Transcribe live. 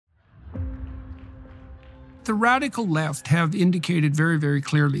The radical left have indicated very, very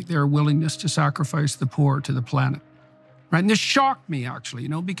clearly their willingness to sacrifice the poor to the planet. Right? And this shocked me, actually,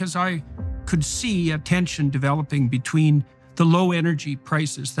 because I could see a tension developing between the low energy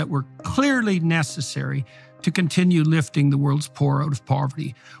prices that were clearly necessary to continue lifting the world's poor out of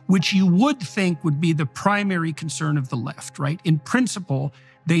poverty, which you would think would be the primary concern of the left, right? In principle,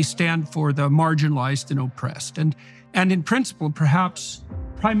 they stand for the marginalized and oppressed. And in principle, perhaps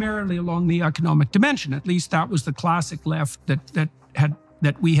primarily along the economic dimension. At least that was the classic left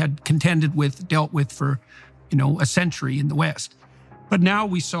that we had contended with, dealt with for a century in the West. But now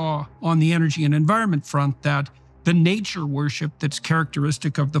we saw on the energy and environment front that the nature worship that's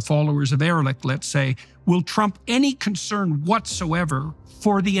characteristic of the followers of Ehrlich, let's say, will trump any concern whatsoever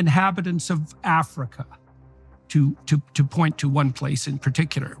for the inhabitants of Africa, to point to one place in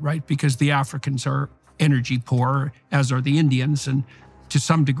particular, right? Because the Africans are energy poor, as are the Indians, and to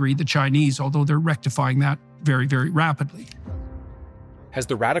some degree the Chinese, although they're rectifying that very, very rapidly. Has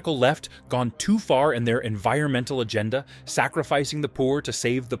the radical left gone too far in their environmental agenda, sacrificing the poor to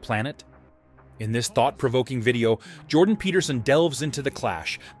save the planet? In this thought-provoking video, Jordan Peterson delves into the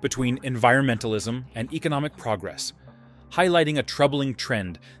clash between environmentalism and economic progress, highlighting a troubling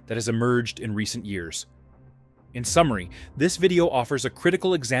trend that has emerged in recent years. In summary, this video offers a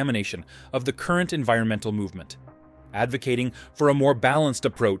critical examination of the current environmental movement, advocating for a more balanced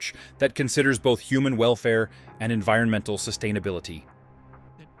approach that considers both human welfare and environmental sustainability.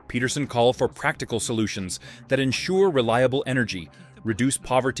 Peterson calls for practical solutions that ensure reliable energy, reduce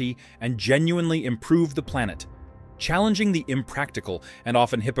poverty, and genuinely improve the planet, challenging the impractical and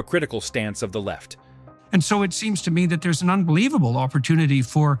often hypocritical stance of the left. And so it seems to me that there's an unbelievable opportunity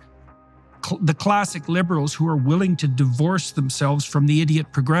for the classic liberals who are willing to divorce themselves from the idiot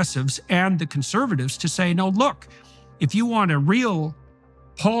progressives and the conservatives to say, no, look, if you want a real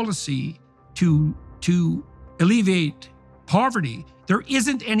policy to alleviate poverty, there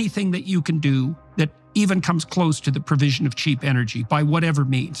isn't anything that you can do that even comes close to the provision of cheap energy by whatever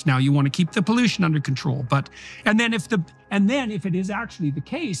means. Now, you want to keep the pollution under control, and then if it is actually the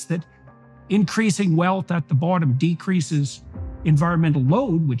case that increasing wealth at the bottom decreases environmental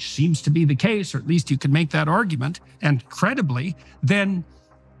load, which seems to be the case, or at least you can make that argument, and credibly, then,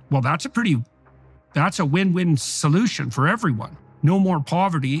 well, that's a win-win solution for everyone. No more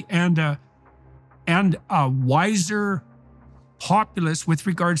poverty and a wiser populace with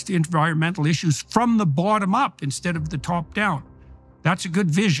regards to environmental issues from the bottom up instead of the top down. That's a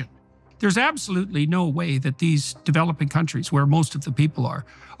good vision. There's absolutely no way that these developing countries, where most of the people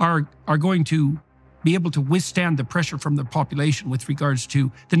are going to be able to withstand the pressure from the population with regards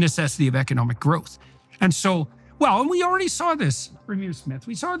to the necessity of economic growth. And so, and we already saw this, Premier Smith,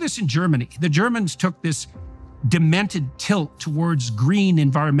 we saw this in Germany. The Germans took this demented tilt towards green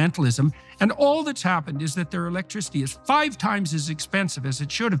environmentalism, and all that's happened is that their electricity is 5 times as expensive as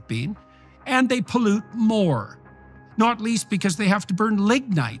it should have been, and they pollute more. Not least because they have to burn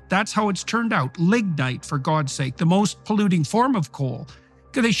lignite. That's how it's turned out. Lignite, for God's sake, the most polluting form of coal.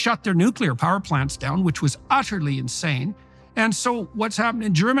 They shut their nuclear power plants down, which was utterly insane. And so what's happened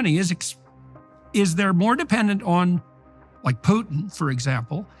in Germany is they're more dependent on, like Putin, for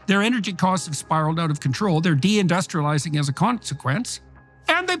example. Their energy costs have spiraled out of control. They're deindustrializing as a consequence,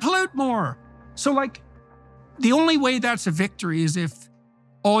 and they pollute more. So, the only way that's a victory is if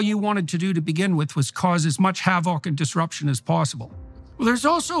all you wanted to do to begin with was cause as much havoc and disruption as possible. Well, there's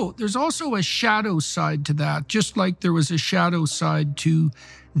also a shadow side to that, just like there was a shadow side to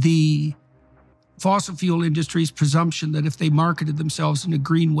the fossil fuel industry's presumption that if they marketed themselves in a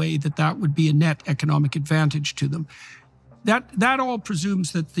green way, that would be a net economic advantage to them. That all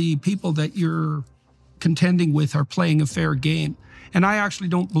presumes that the people that you're contending with are playing a fair game. And I actually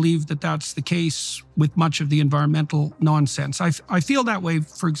don't believe that that's the case with much of the environmental nonsense. I feel that way,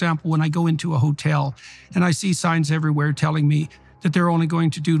 for example, when I go into a hotel and I see signs everywhere telling me that they're only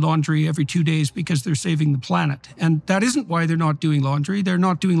going to do laundry every 2 days because they're saving the planet. And that isn't why they're not doing laundry. They're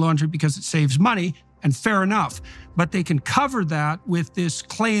not doing laundry because it saves money, and fair enough. But they can cover that with this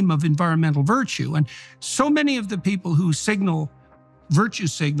claim of environmental virtue. And so many of the people who virtue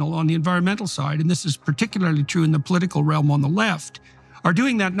signal on the environmental side, and this is particularly true in the political realm on the left, are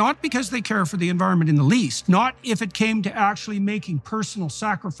doing that not because they care for the environment in the least, not if it came to actually making personal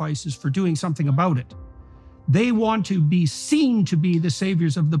sacrifices for doing something about it. They want to be seen to be the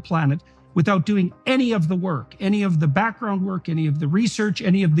saviors of the planet without doing any of the work, any of the background work, any of the research,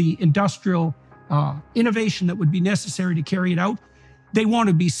 any of the industrial innovation that would be necessary to carry it out. They want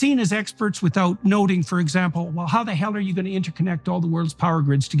to be seen as experts without noting, for example, well, how the hell are you going to interconnect all the world's power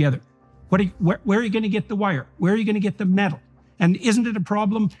grids together? Where are you going to get the wire? Where are you going to get the metal? And isn't it a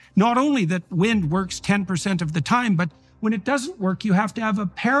problem not only that wind works 10% of the time, but when it doesn't work, you have to have a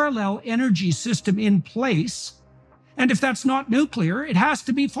parallel energy system in place. And if that's not nuclear, it has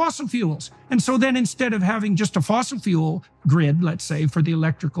to be fossil fuels. And so then instead of having just a fossil fuel grid, let's say, for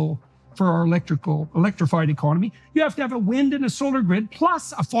our electrified economy, you have to have a wind and a solar grid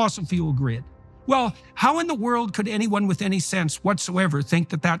plus a fossil fuel grid. Well, how in the world could anyone with any sense whatsoever think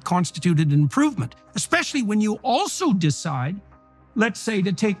that that constituted an improvement, especially when you also decide, let's say,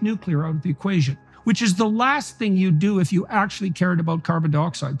 to take nuclear out of the equation, which is the last thing you'd do if you actually cared about carbon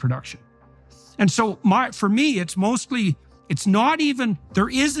dioxide production. And so for me, it's not even, there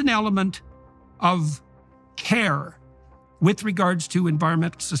is an element of care with regards to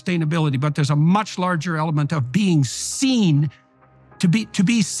environmental sustainability, but there's a much larger element of being seen, to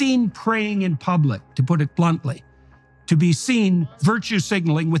be seen praying in public, to put it bluntly, to be seen virtue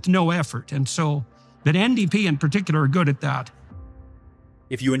signaling with no effort. And so that NDP in particular are good at that.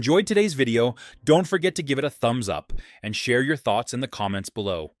 If you enjoyed today's video, don't forget to give it a thumbs up and share your thoughts in the comments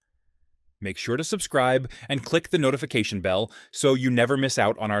below. Make sure to subscribe and click the notification bell so you never miss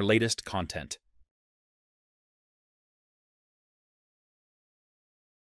out on our latest content.